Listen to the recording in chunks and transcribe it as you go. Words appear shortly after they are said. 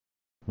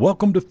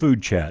Welcome to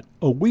Food Chat,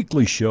 a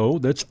weekly show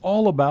that's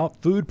all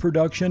about food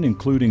production,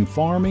 including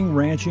farming,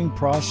 ranching,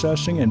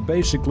 processing, and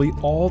basically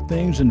all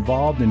things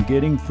involved in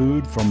getting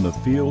food from the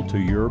field to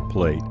your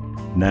plate.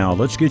 Now,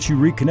 let's get you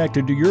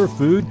reconnected to your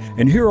food,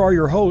 and here are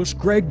your hosts,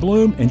 Greg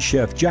Bloom and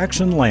Chef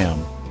Jackson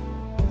Lamb.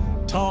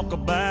 Talk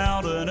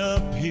about an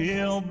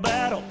uphill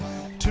battle,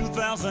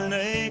 2,000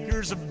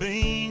 acres of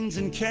beans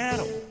and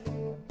cattle.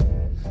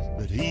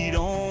 But he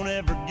don't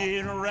ever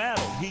get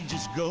rattled, he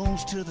just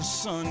goes till the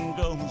sun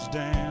goes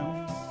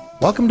down.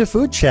 Welcome to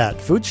Food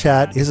Chat. Food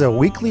Chat is a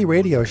weekly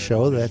radio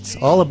show that's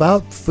all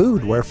about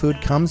food, where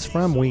food comes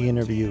from. We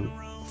interview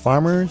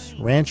farmers,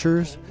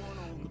 ranchers,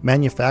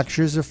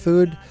 manufacturers of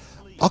food,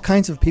 all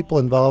kinds of people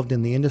involved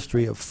in the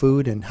industry of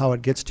food and how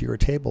it gets to your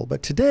table.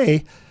 But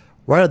today,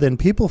 rather than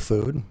people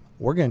food,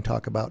 we're going to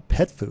talk about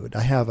pet food.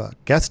 I have a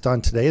guest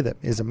on today that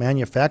is a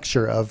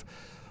manufacturer of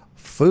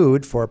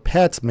food for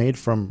pets made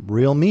from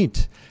real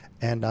meat.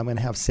 And I'm going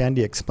to have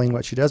Sandy explain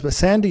what she does. But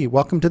Sandy,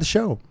 welcome to the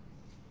show.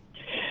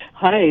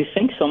 Hi,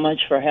 thanks so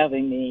much for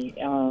having me.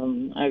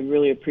 I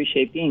really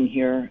appreciate being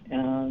here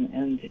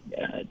and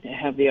to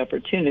have the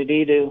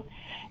opportunity to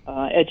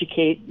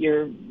educate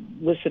your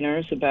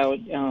listeners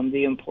about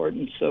the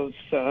importance of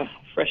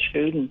fresh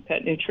food and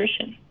pet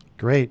nutrition.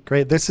 Great.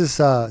 This is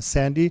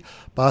Sandy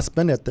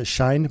Bossman at the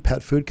Shine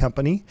Pet Food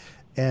Company.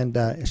 And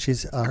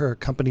her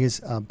company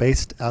is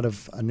based out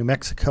of New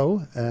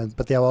Mexico,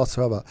 but they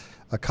also have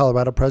a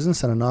Colorado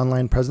presence and an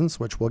online presence,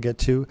 which we'll get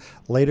to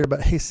later.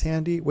 But hey,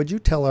 Sandy, would you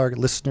tell our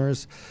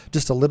listeners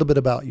just a little bit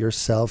about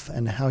yourself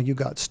and how you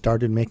got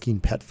started making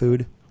pet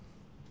food?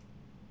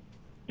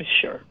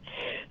 Sure.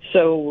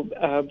 So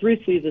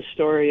briefly, the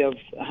story of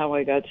how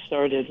I got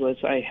started was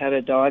I had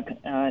a dog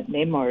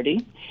named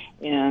Marty,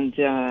 and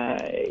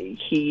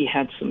he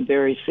had some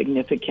very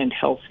significant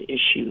health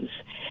issues.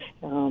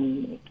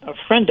 A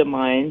friend of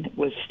mine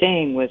was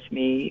staying with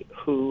me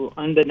who,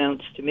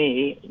 unbeknownst to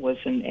me, was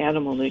an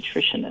animal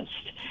nutritionist.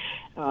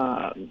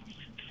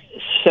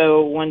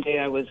 So one day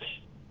I was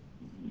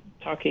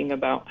talking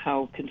about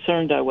how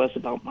concerned I was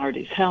about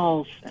Marty's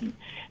health and,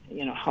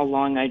 how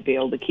long I'd be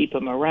able to keep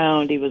him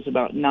around. He was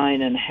about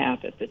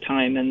 9.5 at the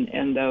time,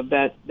 and the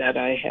vet that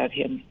I had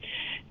him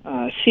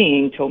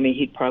seeing told me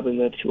he'd probably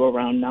live to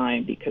around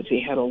 9 because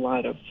he had a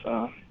lot of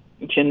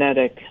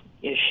genetic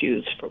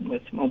issues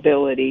with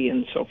mobility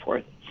and so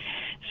forth.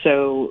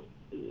 So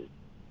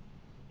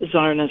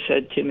Zarna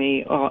said to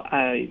me,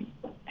 I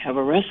have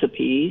a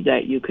recipe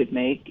that you could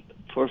make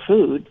for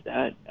food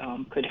that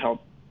could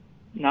help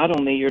not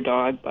only your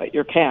dog but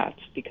your cats,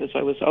 because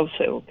I was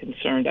also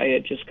concerned. I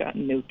had just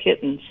gotten new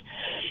kittens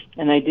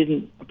and I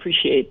didn't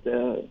appreciate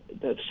the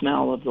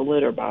smell of the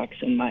litter box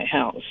in my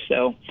house.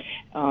 So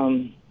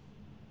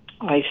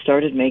I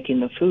started making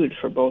the food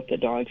for both the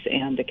dogs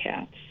and the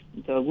cats.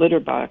 The litter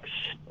box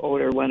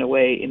odor went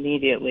away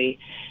immediately,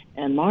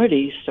 and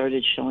Marty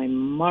started showing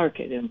marked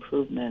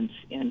improvements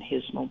in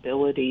his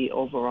mobility,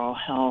 overall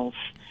health.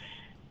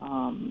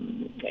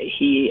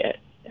 He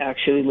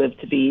actually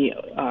lived to be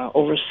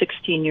over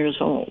 16 years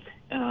old.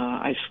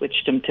 I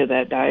switched him to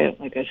that diet,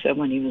 like I said,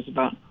 when he was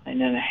about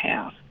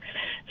 9.5.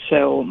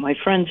 So my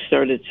friends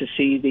started to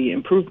see the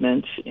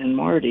improvements in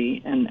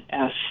Marty and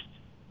asked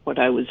what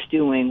I was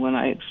doing. When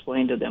I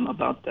explained to them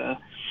about the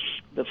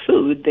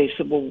food, they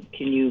said, well,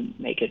 can you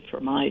make it for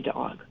my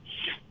dog?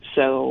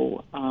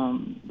 So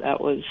that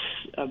was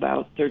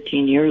about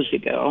 13 years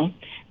ago,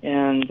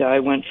 and I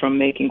went from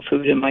making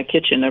food in my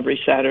kitchen every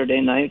Saturday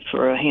night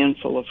for a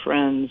handful of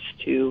friends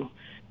to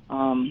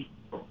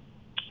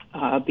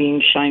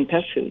being Shine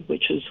Pet Food,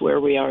 which is where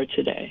we are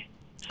today.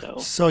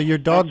 So your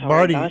dog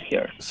Marty.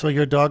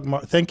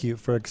 Thank you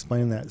for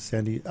explaining that,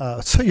 Sandy.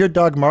 So your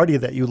dog Marty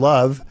that you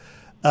love,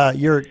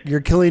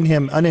 you're killing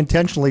him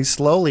unintentionally,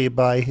 slowly,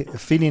 by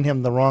feeding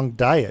him the wrong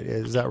diet.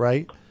 Is that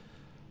right?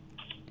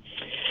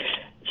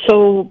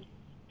 So,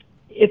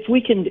 if we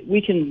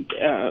can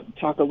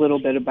talk a little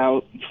bit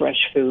about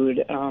fresh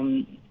food.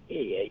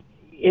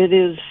 It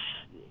is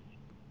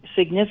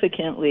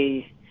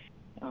significantly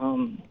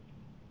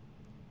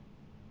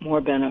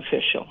more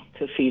beneficial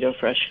to feed a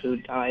fresh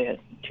food diet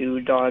to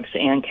dogs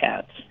and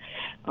cats.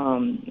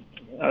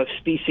 A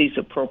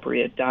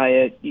species-appropriate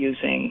diet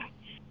using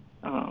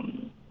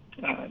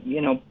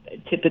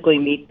typically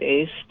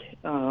meat-based,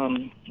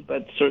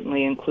 but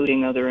certainly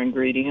including other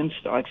ingredients.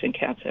 Dogs and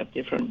cats have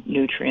different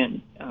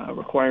nutrient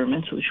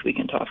requirements, which we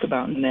can talk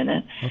about in a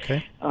minute.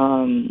 Okay.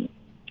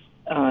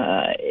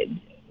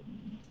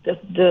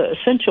 The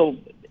essential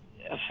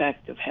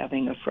effect of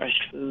having a fresh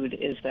food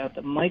is that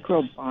the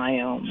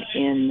microbiome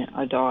in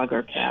a dog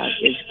or cat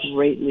is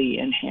greatly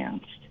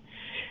enhanced.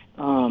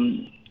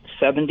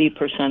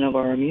 70% of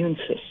our immune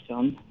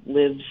system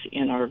lives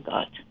in our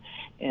gut.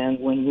 And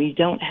when we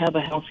don't have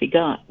a healthy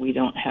gut, we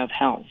don't have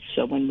health.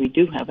 So when we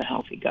do have a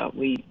healthy gut,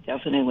 we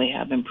definitely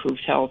have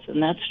improved health.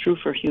 And that's true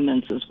for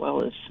humans as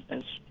well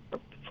as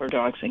for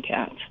dogs and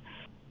cats.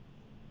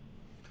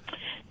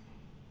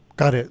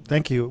 Got it.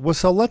 Thank you. Well,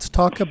 so let's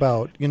talk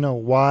about,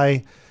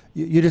 why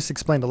you just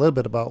explained a little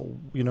bit about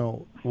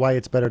why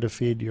it's better to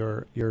feed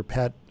your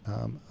pet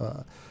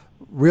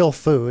real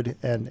food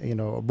and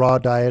a raw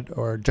diet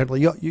or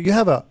gently. You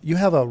have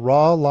a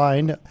raw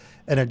line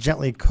and a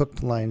gently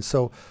cooked line.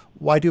 So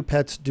why do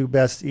pets do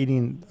best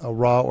eating a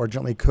raw or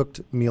gently cooked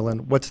meal,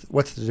 and what's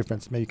the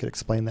difference? Maybe you could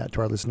explain that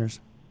to our listeners.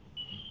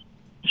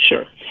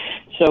 Sure.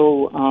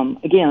 So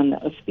again,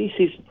 a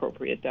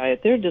species-appropriate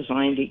diet. They're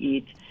designed to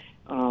eat.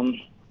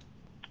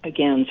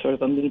 Again, sort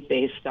of a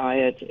meat-based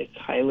diet. It's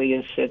highly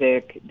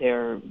acidic.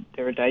 Their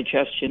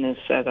digestion is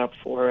set up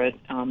for it.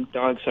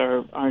 Dogs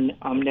are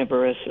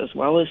omnivorous as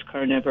well as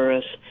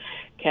carnivorous.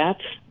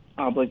 Cats,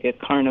 obligate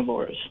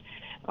carnivores.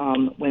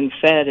 When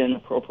fed an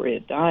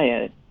appropriate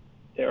diet,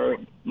 their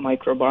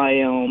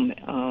microbiome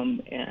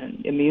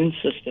and immune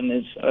system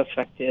is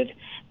affected.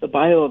 The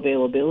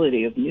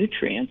bioavailability of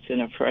nutrients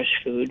in a fresh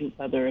food,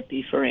 whether it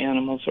be for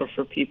animals or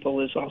for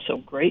people, is also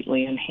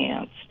greatly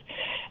enhanced.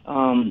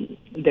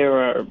 There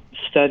are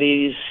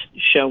studies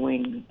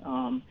showing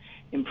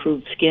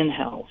improved skin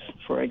health,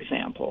 for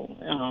example.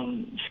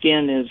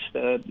 Skin is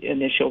the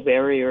initial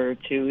barrier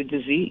to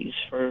disease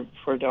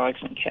for dogs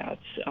and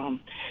cats.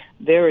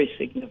 Very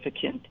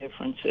significant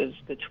differences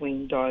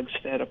between dogs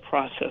fed a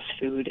processed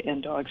food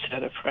and dogs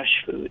fed a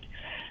fresh food.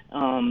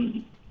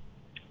 On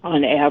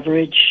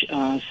average,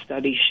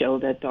 studies show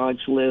that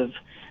dogs live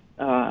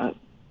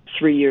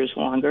 3 years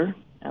longer,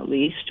 at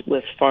least,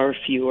 with far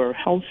fewer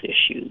health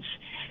issues.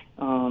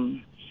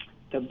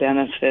 The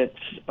benefits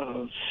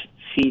of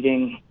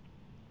feeding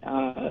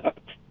a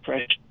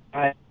fresh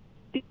diet,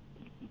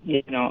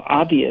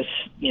 obvious,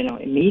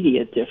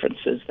 immediate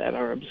differences that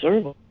are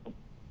observable.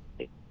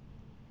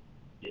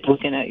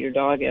 Looking at your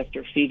dog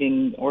after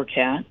feeding or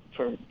cat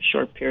for a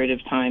short period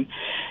of time,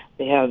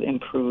 they have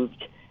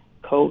improved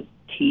coat,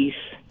 teeth,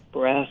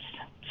 breath,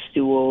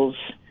 stools,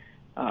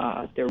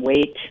 their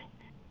weight,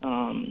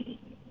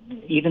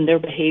 even their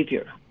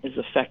behavior is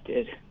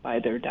affected by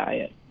their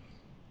diet.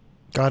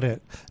 Got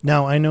it.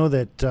 Now, I know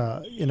that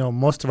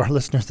most of our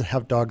listeners that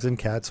have dogs and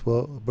cats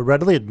will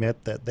readily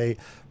admit that they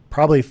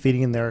probably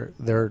feeding their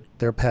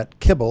pet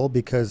kibble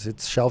because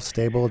it's shelf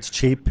stable, it's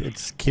cheap,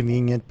 it's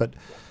convenient. But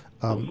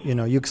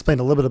you explained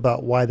a little bit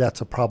about why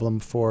that's a problem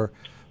for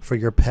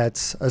your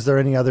pets. Is there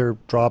any other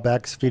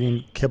drawbacks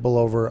feeding kibble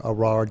over a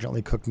raw or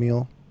gently cooked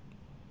meal?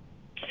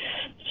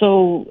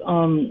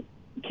 So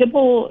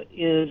kibble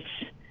is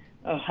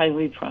a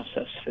highly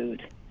processed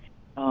food.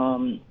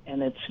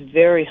 And it's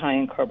very high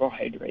in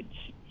carbohydrates.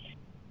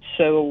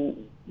 So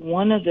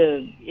one of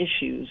the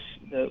issues,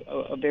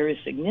 a very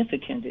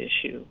significant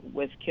issue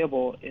with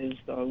kibble, is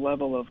the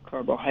level of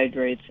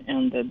carbohydrates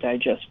and the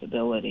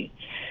digestibility.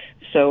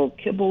 So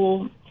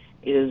kibble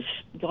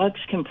dogs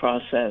can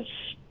process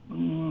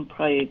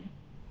probably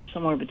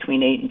somewhere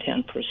between 8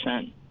 and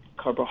 10%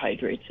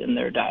 carbohydrates in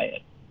their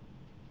diet.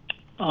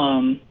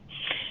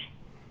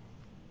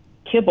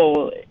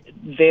 Kibble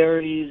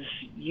varies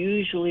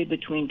usually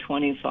between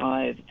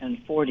 25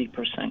 and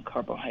 40%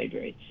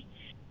 carbohydrates.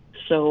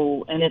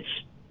 So, and it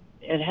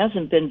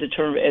hasn't been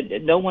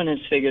determined, no one has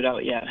figured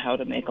out yet how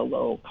to make a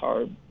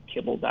low-carb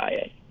kibble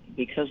diet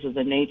because of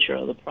the nature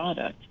of the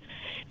product.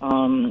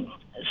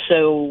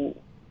 So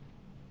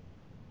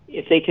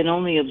if they can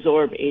only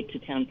absorb 8 to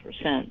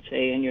 10%,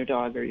 say, in your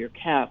dog or your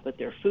cat, but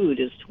their food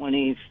is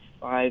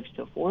 25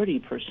 to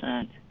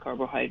 40%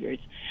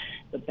 carbohydrates,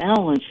 the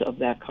balance of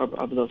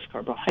those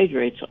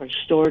carbohydrates are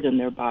stored in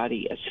their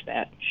body as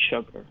fat and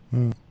sugar.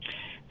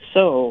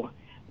 So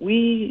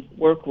we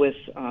work with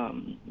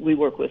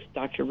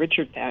Dr.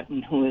 Richard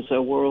Patton, who is a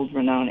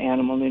world-renowned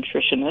animal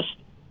nutritionist.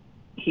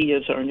 He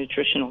is our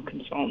nutritional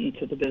consultant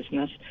to the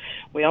business.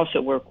 We also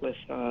work with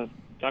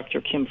Dr.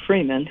 Kim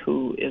Freeman,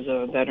 who is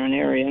a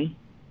veterinarian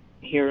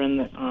here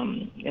in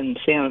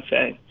Santa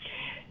Fe.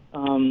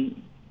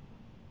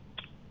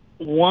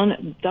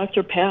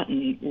 Dr.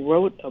 Patton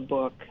wrote a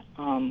book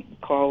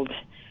called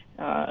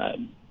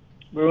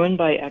Ruined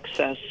by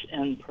Excess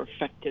and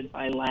Perfected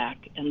by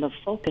Lack. And the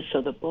focus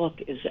of the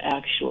book is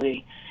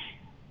actually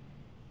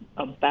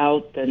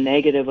about the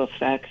negative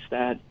effects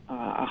that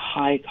a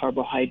high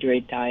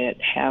carbohydrate diet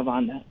have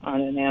on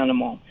an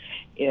animal.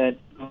 Because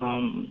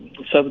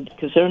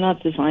they're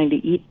not designed to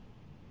eat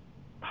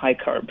high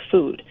carb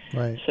food.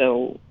 Right.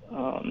 So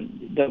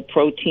the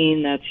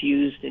protein that's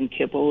used in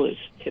kibble is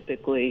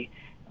typically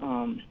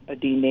a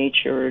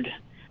denatured,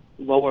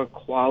 lower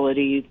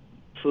quality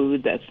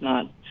food that's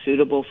not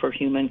suitable for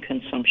human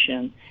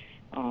consumption.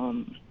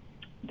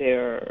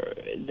 Their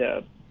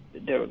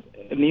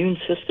immune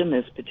system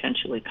is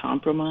potentially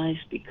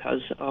compromised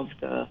because of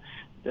the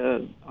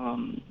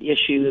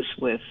issues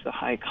with the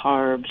high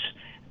carbs,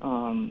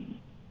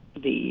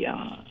 the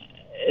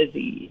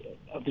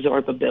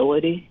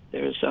absorbability.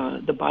 There's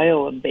the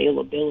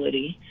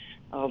bioavailability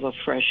of a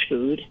fresh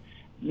food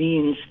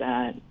means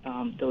that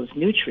those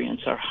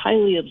nutrients are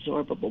highly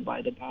absorbable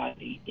by the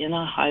body. In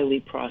a highly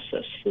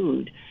processed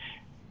food,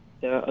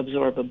 the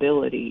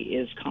absorbability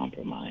is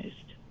compromised.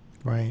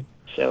 Right.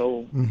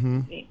 So,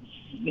 the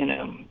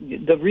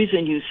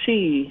reason you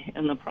see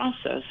in the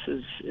process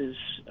is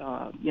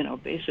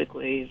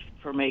basically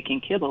for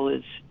making kibble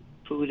is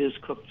food is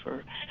cooked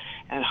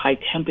at high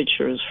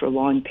temperatures for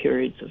long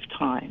periods of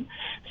time.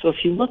 So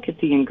if you look at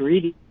the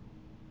ingredients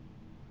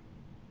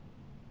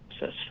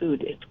of processed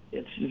food,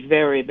 it's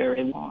very,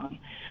 very long.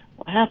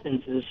 What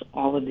happens is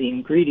all of the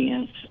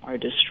ingredients are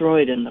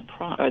destroyed in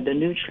the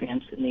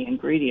nutrients in the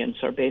ingredients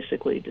are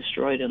basically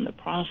destroyed in the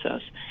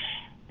process,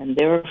 and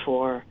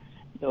therefore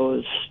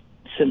those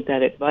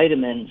synthetic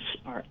vitamins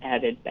are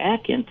added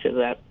back into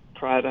that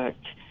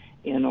product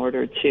in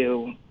order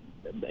to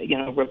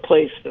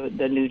replace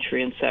the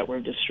nutrients that were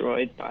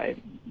destroyed by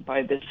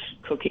this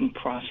cooking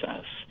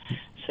process.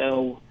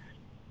 So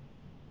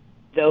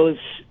those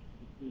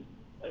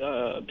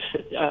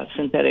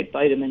synthetic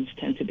vitamins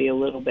tend to be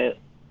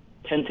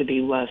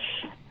less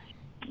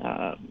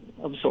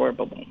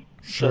absorbable.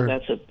 Sure.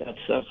 So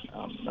that's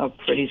a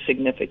pretty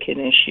significant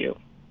issue.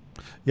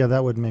 Yeah,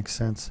 that would make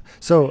sense.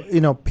 So,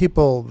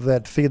 people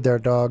that feed their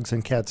dogs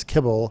and cats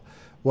kibble,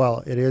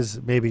 while it is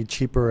maybe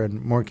cheaper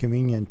and more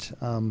convenient,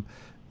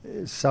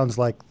 it sounds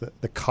like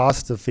the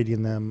cost of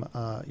feeding them,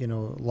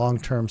 long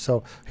term.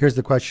 So here's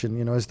the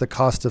question, is the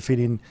cost of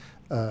feeding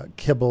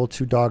kibble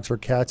to dogs or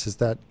cats, is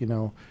that,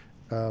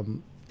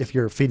 if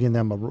you're feeding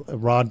them a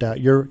raw diet,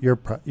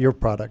 your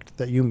product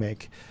that you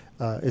make,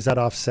 is that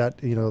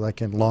offset,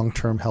 like in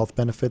long-term health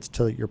benefits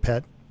to your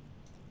pet?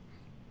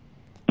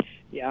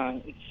 Yeah.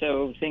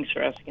 So thanks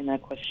for asking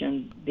that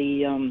question.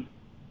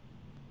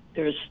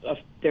 There's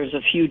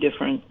a few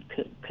different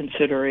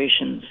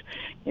considerations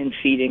in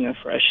feeding a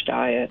fresh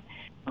diet.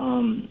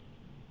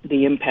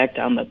 The impact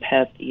on the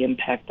pet, the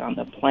impact on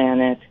the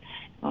planet.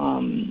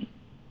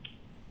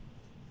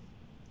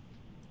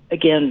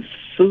 Again,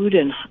 food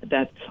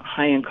that's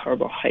high in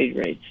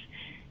carbohydrates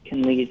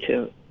can lead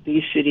to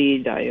obesity,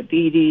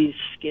 diabetes,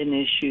 skin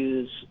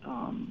issues,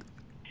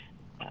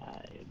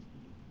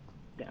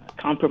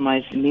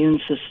 compromised immune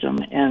system,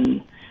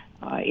 and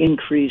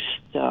increased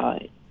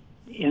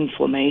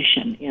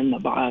inflammation in the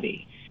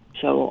body.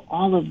 So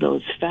all of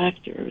those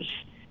factors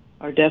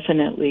are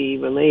definitely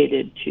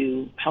related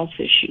to health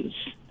issues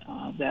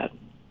that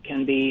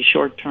can be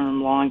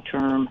short-term,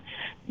 long-term,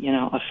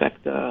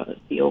 affect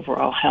the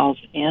overall health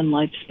and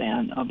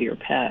lifespan of your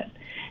pet.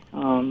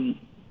 The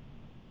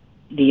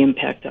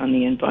impact on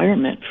the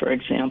environment, for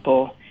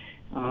example,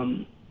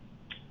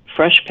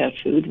 fresh pet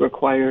food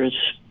requires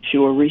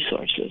fewer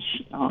resources.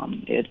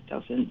 It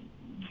doesn't,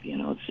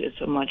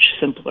 it's a much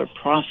simpler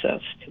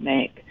process to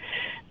make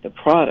the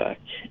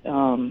product.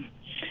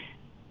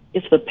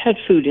 If the pet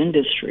food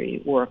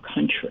industry were a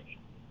country,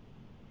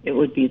 it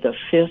would be the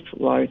 5th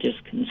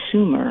largest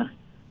consumer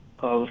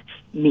of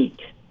meat.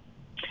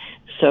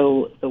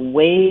 So the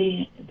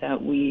way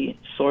that we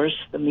source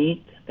the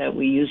meat that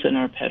we use in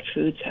our pet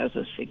foods has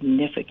a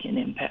significant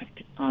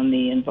impact on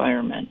the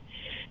environment.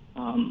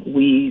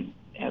 We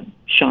have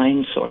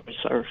Shine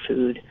source our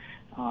food.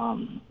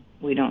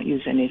 We don't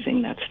use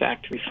anything that's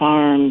factory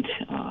farmed.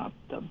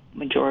 The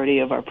majority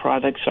of our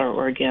products are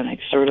organic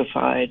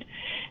certified.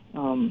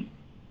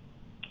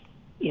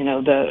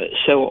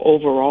 So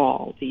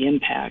overall, the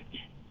impact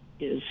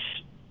is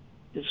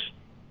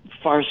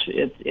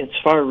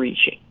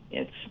far-reaching.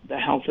 It's the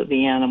health of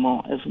the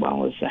animal as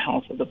well as the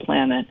health of the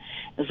planet,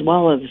 as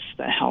well as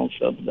the health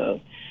of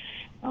the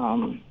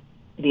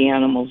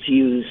animals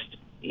used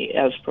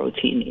as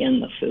protein in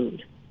the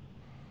food.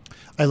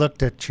 I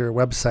looked at your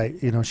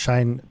website,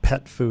 Shine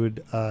Pet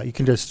Food. You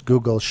can just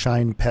Google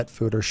Shine Pet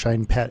Food or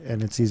Shine Pet,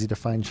 and it's easy to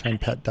find.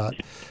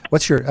 ShinePet.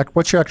 What's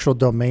your actual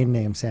domain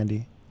name,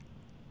 Sandy?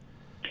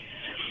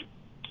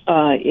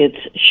 It's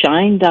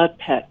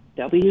shine.pet.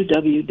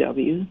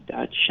 www.shine.pet.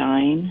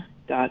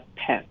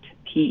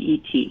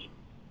 PET.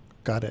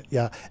 Got it.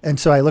 Yeah. And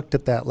so I looked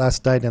at that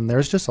last night, and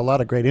there's just a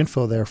lot of great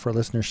info there for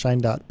listeners.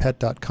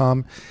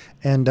 Shine.pet.com,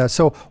 and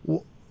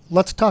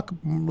let's talk a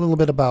little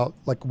bit about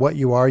like what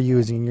you are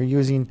using.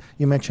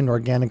 You mentioned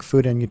organic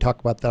food, and you talk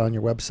about that on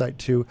your website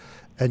too,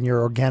 and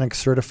you're organic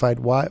certified.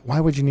 Why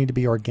would you need to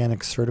be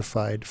organic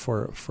certified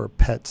for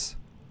pets?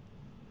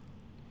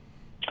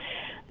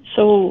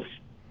 So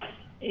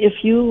there's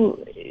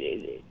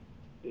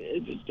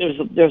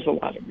a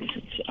lot of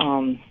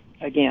reasons.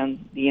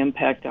 Again, the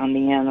impact on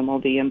the animal,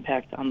 the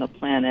impact on the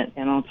planet,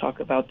 and I'll talk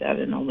about that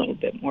in a little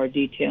bit more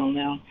detail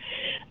now.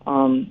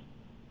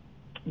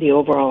 The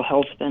overall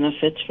health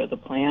benefits for the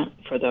plant,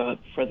 for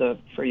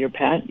your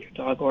pet, your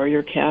dog or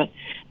your cat.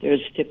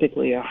 There's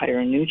typically a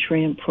higher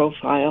nutrient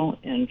profile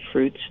in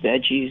fruits,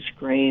 veggies,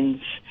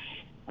 grains.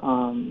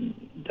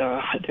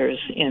 There's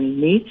in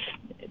meats,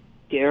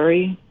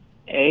 dairy,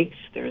 eggs.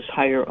 There's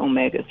higher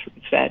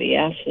omega-3 fatty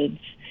acids.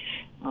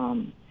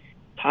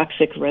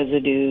 Toxic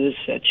residues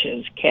such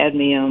as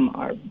cadmium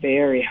are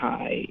very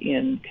high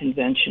in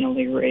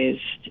conventionally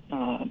raised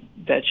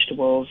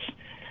vegetables,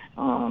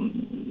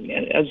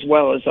 as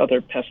well as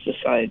other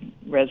pesticide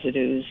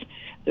residues.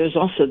 There's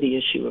also the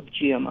issue of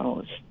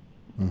GMOs,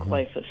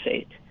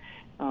 glyphosate.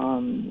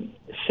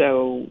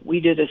 So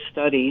we did a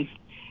study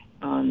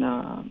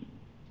on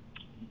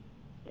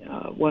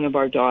one of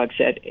our dogs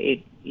that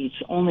eats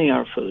only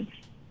our food,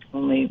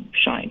 only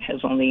Shine,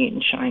 has only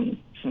eaten Shine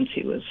since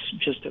he was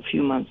just a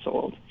few months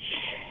old.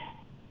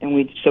 And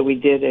we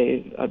did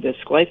this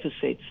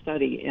glyphosate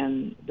study,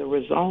 and the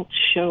results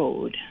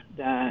showed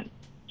that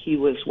he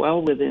was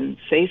well within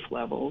safe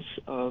levels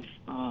of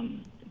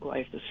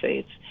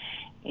glyphosates,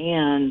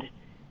 and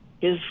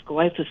his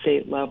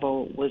glyphosate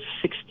level was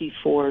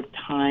 64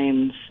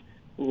 times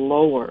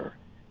lower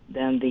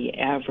than the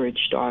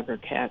average dog or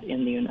cat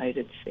in the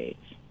United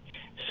States.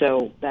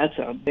 So that's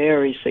a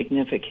very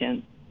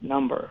significant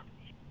number.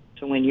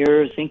 So when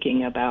you're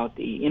thinking about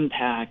the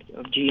impact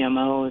of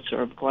GMOs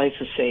or of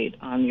glyphosate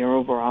on your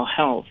overall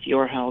health,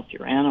 your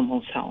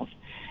animal's health,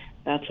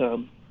 that's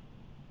a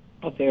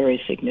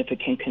very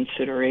significant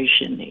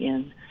consideration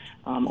in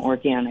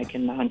organic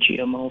and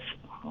non-GMO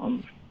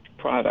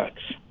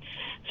products.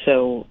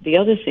 So the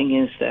other thing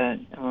is that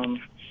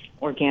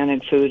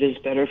organic food is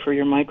better for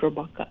your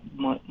microbiome.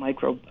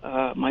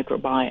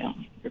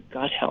 Your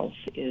gut health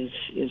is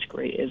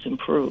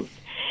improved.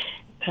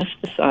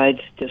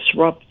 Pesticides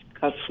disrupt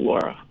gut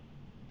flora,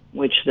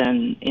 which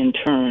then in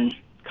turn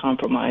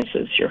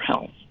compromises your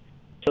health.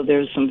 So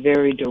there's some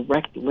very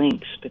direct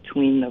links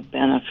between the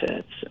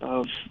benefits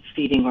of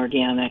feeding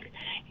organic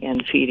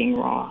and feeding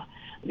raw.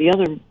 The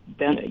other,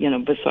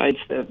 besides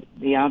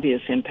the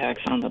obvious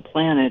impacts on the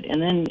planet,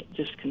 and then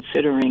just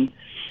considering,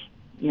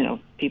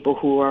 people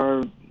who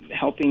are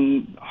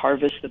helping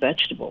harvest the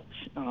vegetables,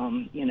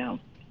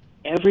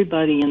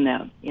 everybody in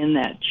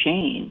that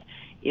chain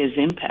is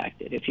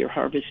impacted. If you're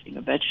harvesting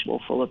a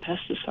vegetable full of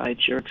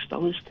pesticides, you're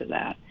exposed to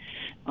that.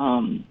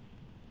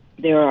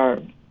 There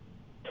are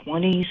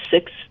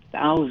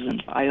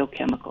 26,000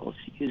 biochemicals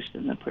used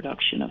in the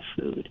production of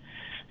food.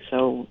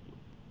 So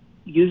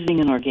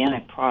using an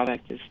organic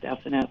product is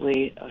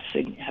definitely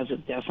has a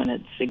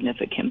definite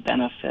significant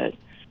benefit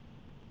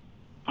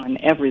on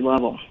every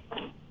level.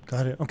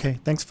 Got it. Okay,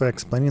 thanks for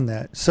explaining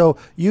that. So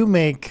you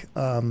make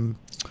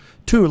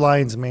two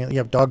lines mainly. You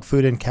have dog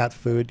food and cat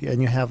food,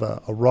 and you have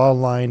a raw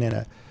line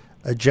and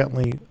a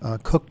gently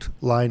cooked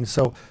line.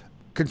 So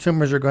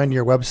consumers are going to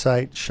your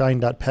website,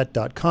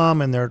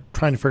 shine.pet.com, and they're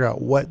trying to figure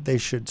out what they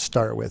should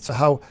start with. So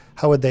how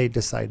would they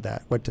decide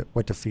that,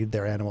 what to feed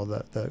their animal,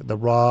 the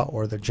raw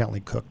or the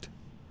gently cooked?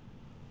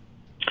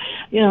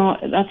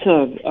 That's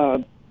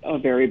a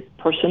very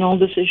personal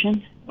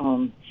decision.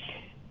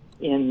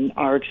 In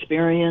our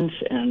experience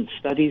and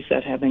studies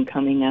that have been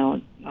coming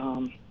out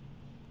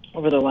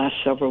over the last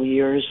several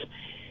years,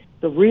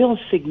 the real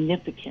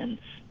significance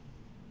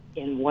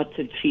in what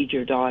to feed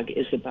your dog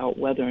is about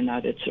whether or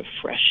not it's a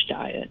fresh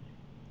diet.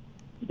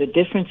 The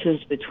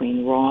differences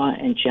between raw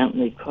and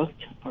gently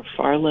cooked are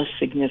far less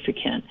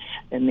significant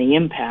than the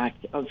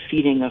impact of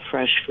feeding a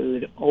fresh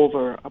food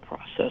over a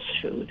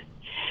processed food.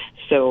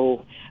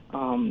 So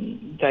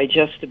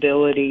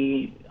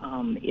digestibility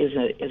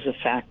is a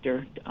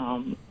factor.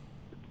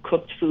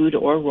 Cooked food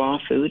or raw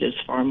food is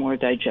far more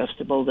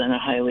digestible than a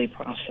highly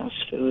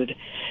processed food.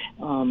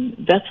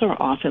 Vets are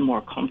often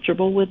more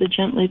comfortable with a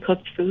gently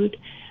cooked food.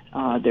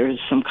 There's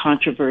some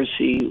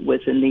controversy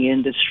within the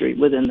industry,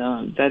 within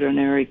the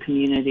veterinary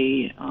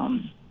community,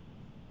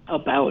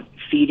 about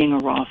feeding a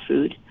raw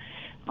food.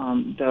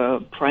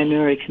 The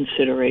primary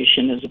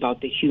consideration is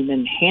about the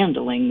human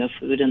handling the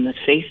food and the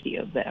safety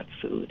of that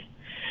food.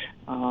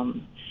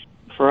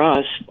 For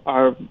us,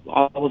 all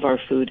of our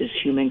food is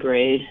human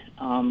grade,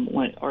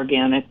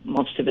 organic.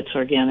 Most of it's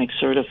organic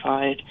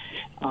certified.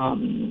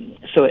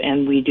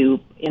 And we do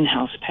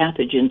in-house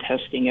pathogen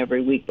testing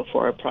every week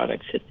before our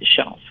products hit the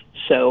shelf.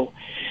 So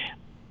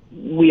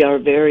we are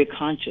very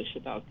conscious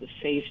about the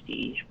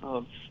safety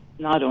of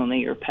not only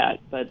your pet,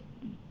 but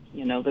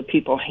the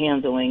people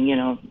handling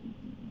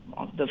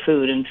the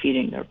food and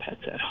feeding their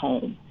pets at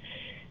home.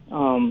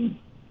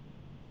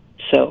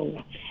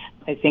 So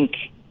I think,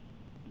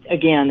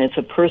 again, it's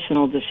a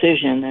personal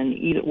decision,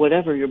 and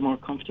whatever you're more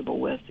comfortable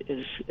with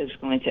is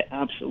going to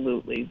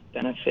absolutely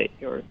benefit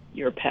your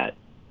pet.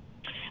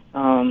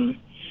 And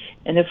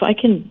if I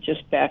can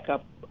just back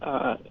up,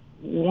 I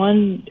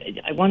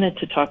wanted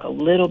to talk a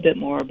little bit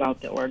more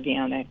about the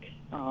organic.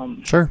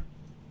 Sure.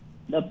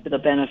 The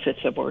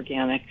benefits of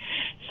organic.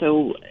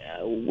 So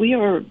we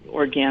are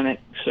organic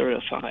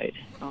certified,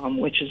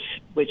 which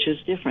is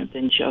different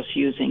than just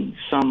using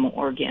some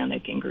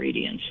organic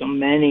ingredients. So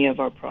many of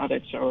our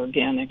products are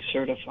organic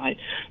certified,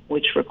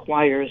 which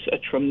requires a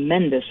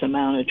tremendous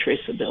amount of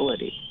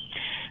traceability.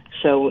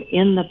 So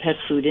in the pet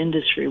food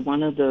industry,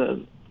 one of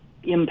the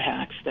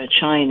impacts that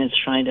Shine is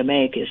trying to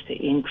make is to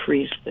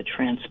increase the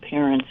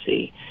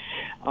transparency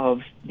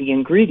of the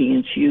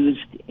ingredients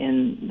used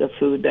in the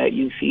food that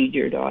you feed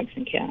your dogs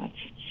and cats.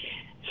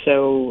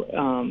 So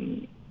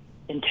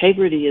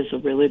integrity is a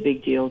really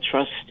big deal.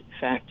 Trust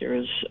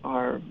factors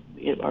are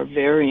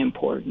very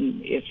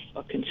important. If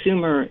a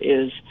consumer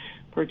is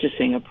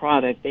purchasing a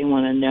product, they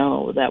want to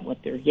know that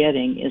what they're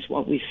getting is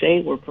what we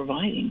say we're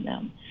providing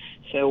them.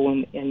 So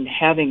in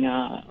having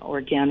a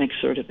organic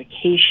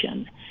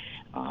certification,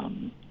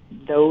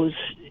 those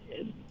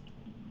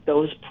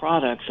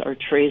products are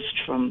traced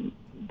from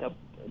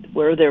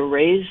where they're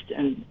raised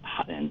and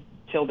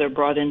until they're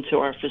brought into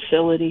our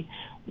facility,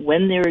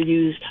 when they're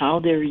used, how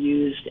they're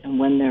used, and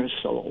when they're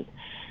sold.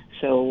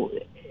 So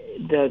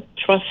the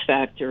trust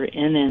factor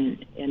in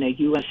a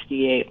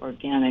USDA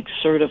organic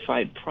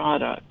certified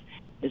product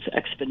is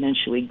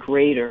exponentially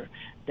greater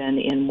than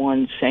in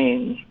one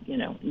saying,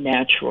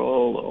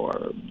 natural,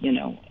 or,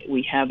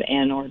 we have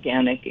an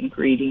organic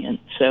ingredient.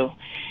 So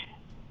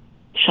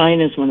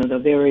Shine is one of the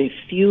very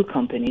few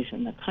companies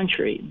in the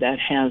country that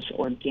has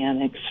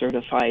organic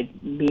certified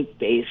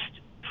meat-based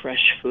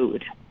fresh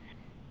food.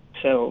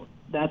 So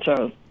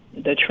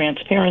the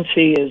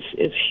transparency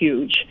is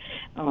huge.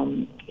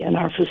 In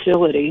our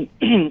facility,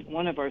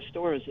 one of our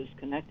stores is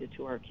connected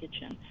to our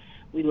kitchen.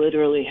 We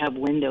literally have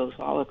windows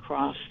all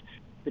across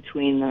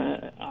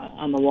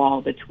on the wall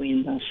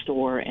between the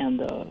store and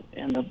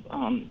the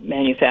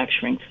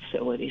manufacturing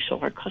facility, so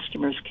our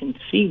customers can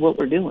see what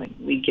we're doing.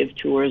 We give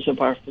tours of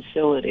our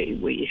facility.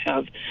 We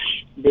have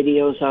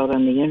videos out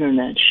on the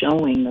internet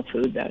showing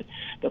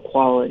the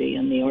quality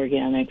and the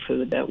organic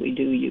food that we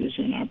do use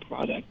in our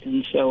product.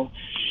 And so,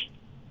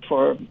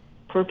 for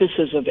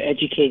purposes of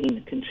educating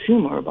the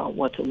consumer about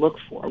what to look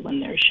for when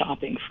they're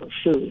shopping for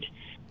food,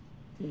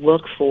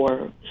 look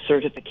for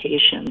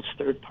certifications,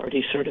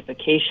 third-party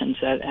certifications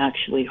that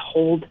actually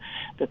hold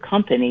the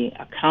company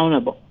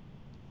accountable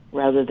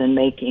rather than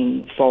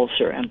making false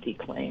or empty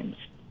claims.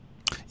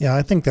 Yeah,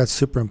 I think that's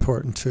super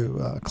important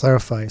to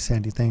clarify,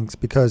 Sandy. Thanks,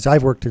 because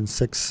I've worked in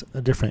 6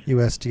 different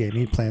USDA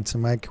meat plants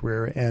in my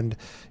career, and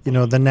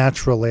the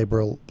natural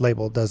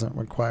label doesn't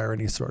require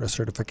any sort of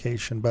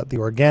certification, but the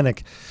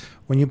organic,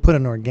 when you put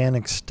an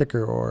organic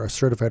sticker or a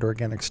certified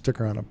organic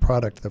sticker on a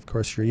product, of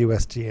course, your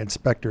USDA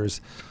inspectors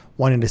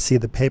wanting to see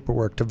the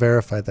paperwork to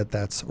verify that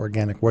that's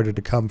organic, where did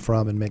it come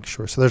from, and make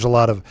sure. So there's a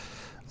lot of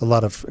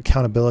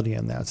accountability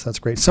in that. So that's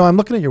great. So I'm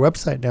looking at your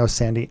website now,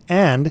 Sandy,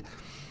 and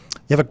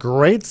you have a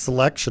great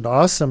selection,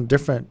 awesome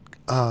different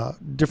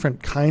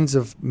kinds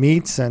of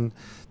meats and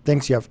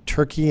things. You have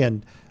turkey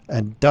and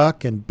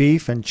duck and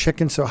beef and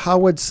chicken. So how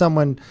would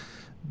someone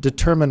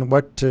determine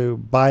what to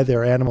buy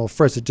their animal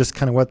first? Is it just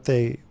kind of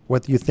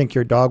what you think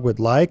your dog would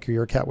like or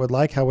your cat would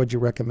like? How would you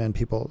recommend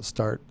people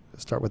start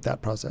with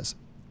that process?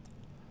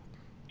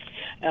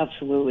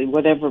 Absolutely.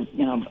 Whatever,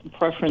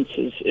 preference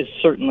is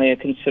certainly a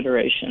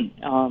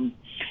consideration.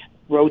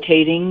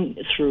 Rotating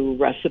through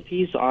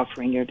recipes,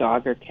 offering your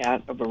dog or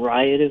cat a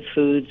variety of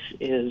foods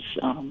is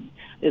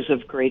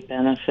of great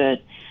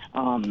benefit.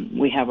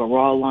 We have a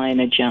raw line,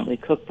 a gently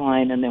cooked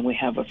line, and then we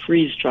have a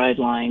freeze-dried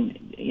line,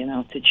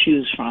 to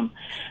choose from.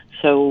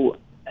 So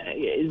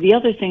the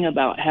other thing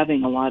about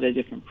having a lot of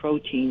different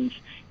proteins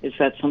is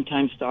that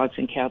sometimes dogs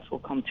and cats will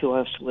come to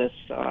us with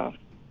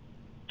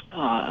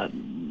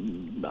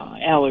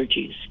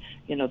allergies.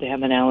 They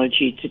have an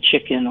allergy to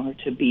chicken or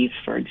to beef,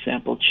 for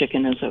example.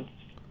 Chicken is a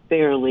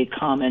fairly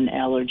common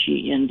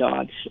allergy in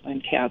dogs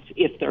and cats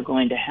if they're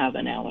going to have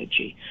an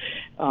allergy.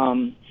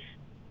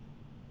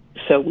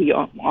 So we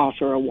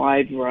offer a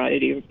wide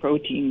variety of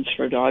proteins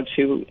for dogs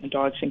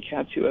and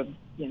cats who have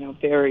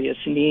various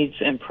needs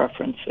and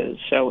preferences.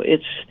 So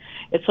it's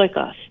like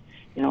us.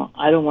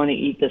 I don't want to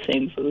eat the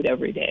same food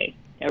every day,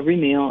 every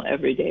meal,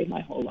 every day,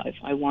 my whole life.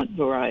 I want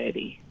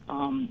variety.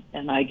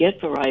 And I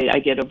get variety. I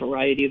get a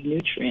variety of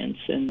nutrients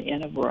and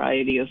a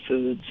variety of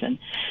foods, and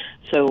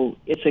so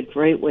it's a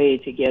great way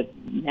to get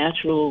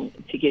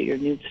your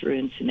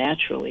nutrients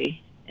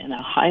naturally in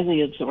a highly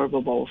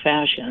absorbable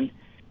fashion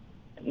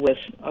with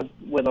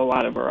a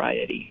lot of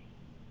variety.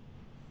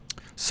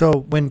 So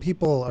when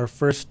people are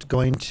first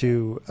going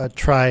to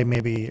try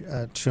maybe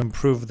to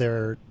improve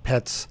their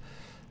pet's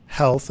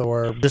health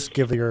or just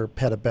give your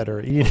pet a better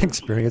eating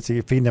experience,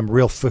 you feed them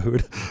real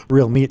food,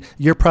 real meat,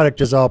 your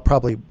product is all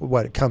probably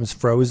it comes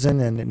frozen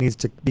and it needs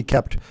to be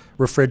kept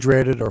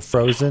refrigerated or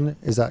frozen.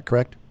 Is that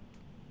correct?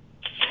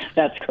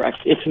 That's correct.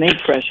 It's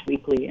made fresh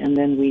weekly, and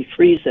then we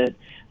freeze it.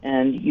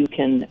 And you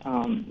can,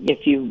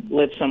 if you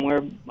live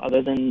somewhere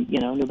other than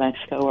New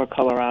Mexico or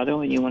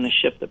Colorado, and you want to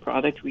ship the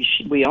product,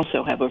 we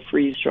also have a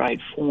freeze-dried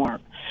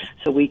form,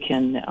 so we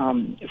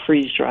can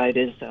freeze-dried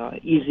is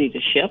easy to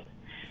ship.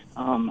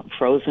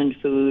 Frozen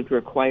food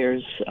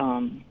requires,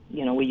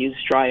 we use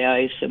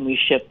dry ice, and we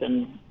ship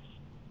in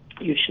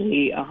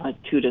usually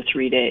 2 to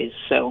 3 days.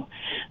 So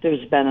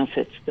there's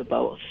benefits to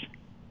both.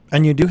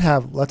 And you do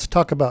have, let's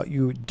talk about,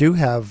 you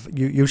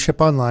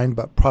ship online,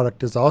 but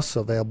product is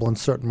also available in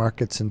certain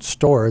markets and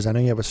stores. I know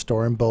you have a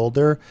store in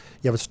Boulder,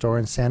 you have a store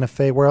in Santa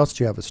Fe. Where else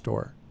do you have a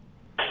store?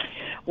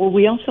 Well,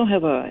 we also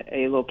have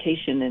a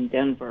location in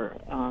Denver,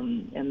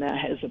 and that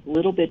has a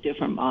little bit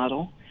different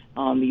model.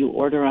 You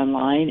order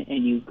online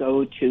and you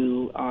go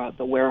to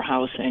the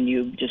warehouse and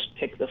you just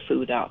pick the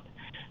food up.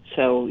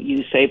 So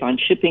you save on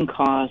shipping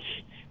costs,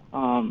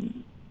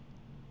 and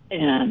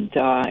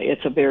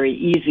it's a very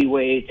easy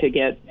way to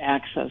get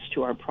access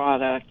to our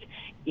product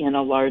in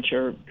a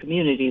larger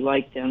community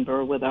like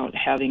Denver without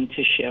having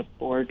to ship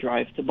or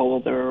drive to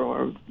Boulder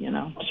or,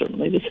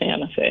 certainly to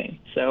Santa Fe.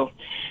 So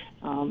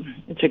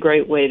it's a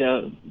great way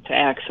to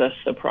access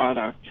the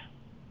product.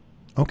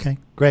 Okay,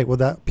 great. Well,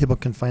 that people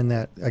can find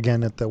that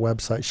again at the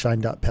website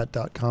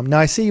shine.pet.com. Now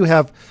I see you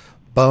have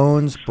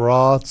bones,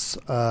 broths,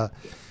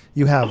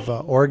 you have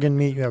organ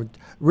meat, you have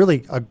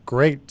really a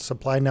great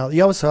supply. Now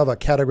you also have a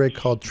category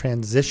called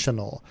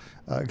transitional.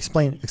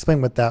 Explain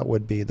what that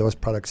would be, those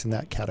products in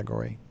that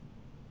category.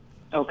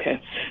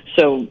 Okay.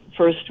 So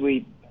first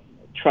we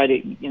try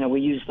to,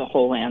 we use the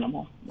whole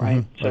animal, right?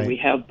 Mm-hmm, so right. we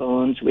have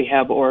bones, we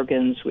have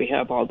organs, we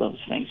have all those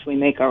things. We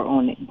make our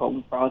own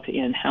bone broth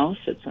in-house.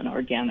 It's an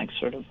organic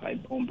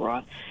certified bone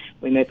broth.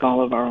 We make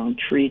all of our own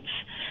treats,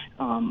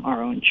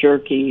 our own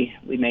jerky.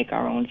 We make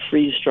our own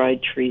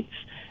freeze-dried treats.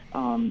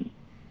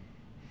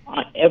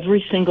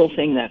 Every single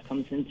thing that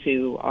comes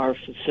into our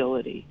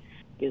facility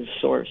is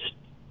sourced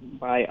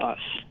by us.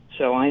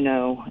 So I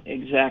know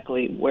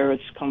exactly where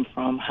it's come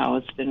from, how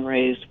it's been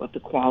raised, what the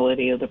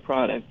quality of the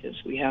product is.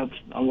 We have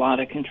a lot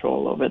of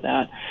control over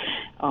that.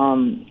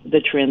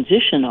 The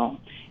transitional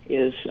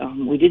is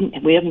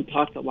we haven't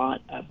talked a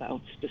lot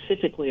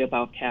specifically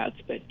about cats,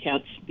 but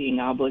cats being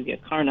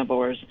obligate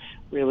carnivores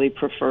really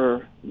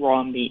prefer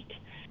raw meat.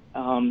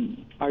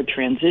 Our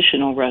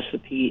transitional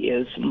recipe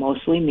is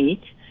mostly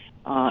meat,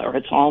 or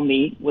it's all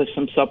meat with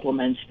some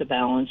supplements to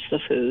balance the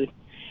food.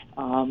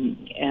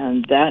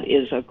 And that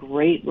is a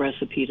great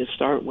recipe to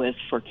start with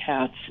for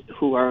cats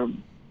who are,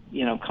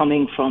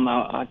 coming from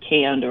a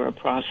canned or a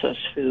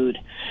processed food.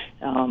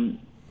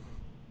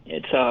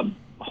 It's a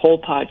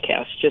whole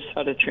podcast just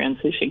how to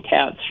transition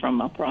cats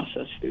from a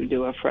processed food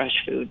to a fresh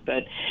food.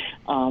 But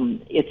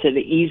it's an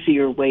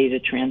easier way to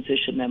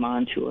transition them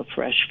onto a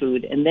fresh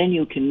food. And then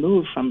you can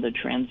move from the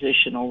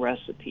transitional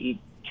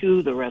recipe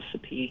to the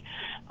recipe,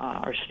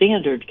 our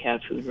standard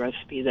cat food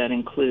recipe that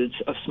includes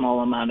a small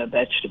amount of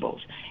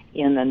vegetables.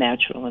 In the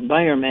natural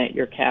environment,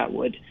 your cat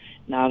would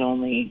not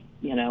only,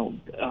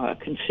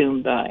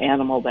 consume the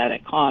animal that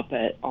it caught,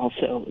 but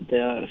also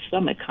the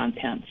stomach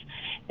contents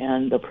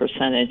and the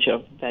percentage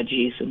of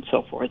veggies and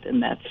so forth in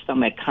that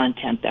stomach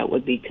content that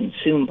would be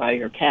consumed by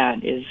your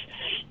cat is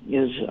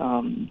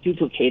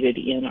duplicated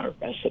in our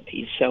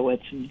recipe. So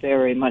it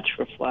very much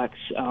reflects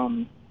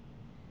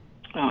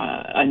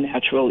a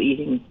natural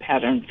eating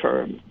pattern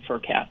for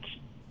cats.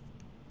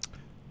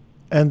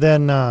 And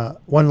then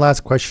one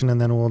last question,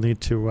 and then we'll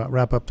need to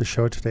wrap up the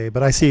show today.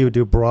 But I see you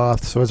do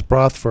broth. So is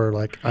broth for,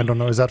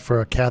 is that for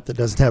a cat that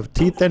doesn't have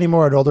teeth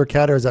anymore, an older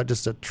cat, or is that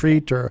just a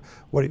treat, or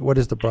what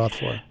is the broth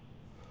for?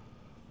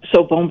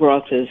 So bone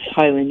broth is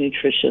highly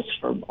nutritious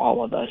for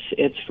all of us.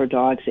 It's for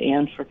dogs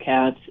and for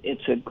cats.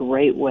 It's a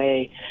great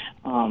way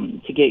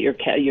to get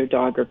your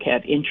dog or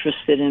cat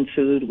interested in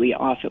food. We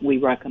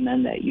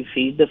recommend that you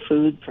feed the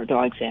food for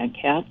dogs and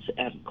cats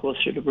at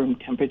closer to room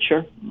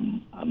temperature,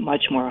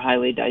 much more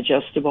highly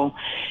digestible.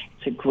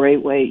 It's a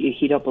great way. You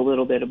heat up a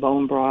little bit of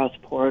bone broth,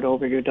 pour it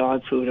over your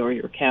dog food or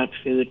your cat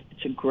food.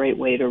 It's a great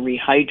way to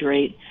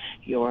rehydrate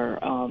your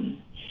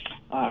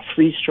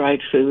freeze-dried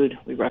food.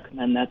 We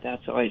recommend that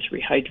that's always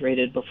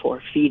rehydrated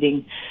before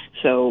feeding.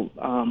 So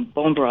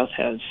bone broth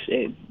has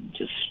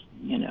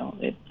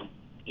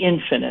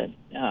infinite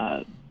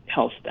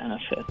health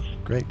benefits.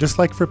 Great. Just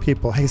like for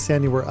people. Hey,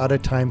 Sandy, we're out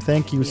of time.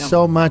 Thank you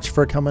so much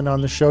for coming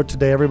on the show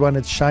today, everyone.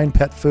 It's Shine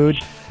Pet Food.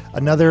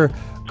 Another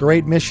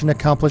great mission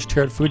accomplished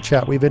here at Food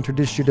Chat. We've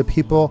introduced you to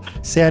people,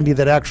 Sandy,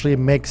 that actually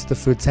makes the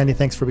food. Sandy,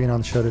 thanks for being on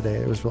the show today.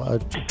 It was a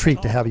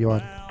treat to have you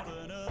on.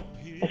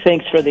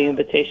 Thanks for the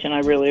invitation. I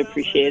really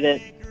appreciate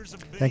it.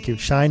 Thank you.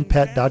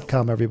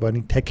 ShinePet.com,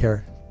 everybody. Take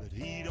care.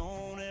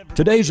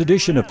 Today's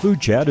edition of Food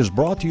Chat is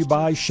brought to you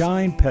by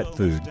Shine Pet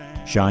Food.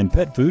 Shine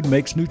Pet Food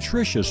makes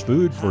nutritious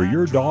food for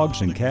your dogs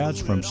and cats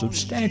from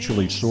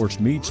substantially sourced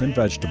meats and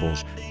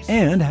vegetables,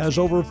 and has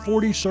over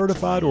 40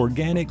 certified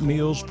organic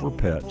meals for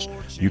pets.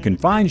 You can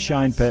find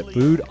Shine Pet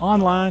Food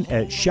online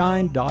at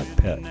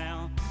shine.pet.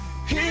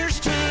 Here's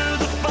to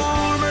the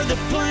farmer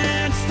that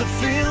plants the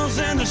fields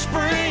in the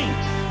spring,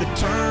 that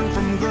turn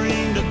from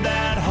green to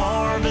that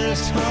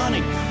harvest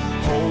honey.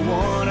 Hold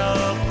one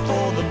up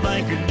for the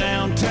banker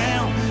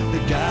downtown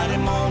that got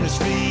him on his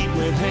feet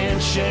with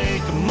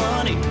handshake of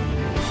money.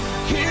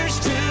 Here's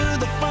to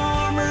the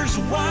farmer's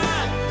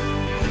wife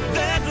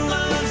that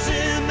loves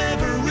him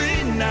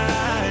every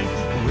night,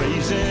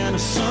 raising a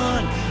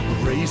son,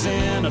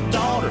 raising a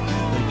daughter.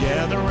 They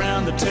gather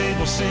around the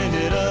table, send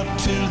it up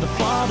to the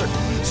father.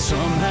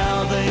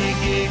 Somehow they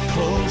get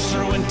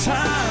closer when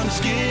times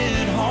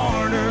get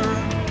harder.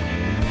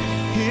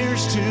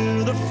 Here's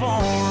to the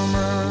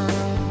farmer.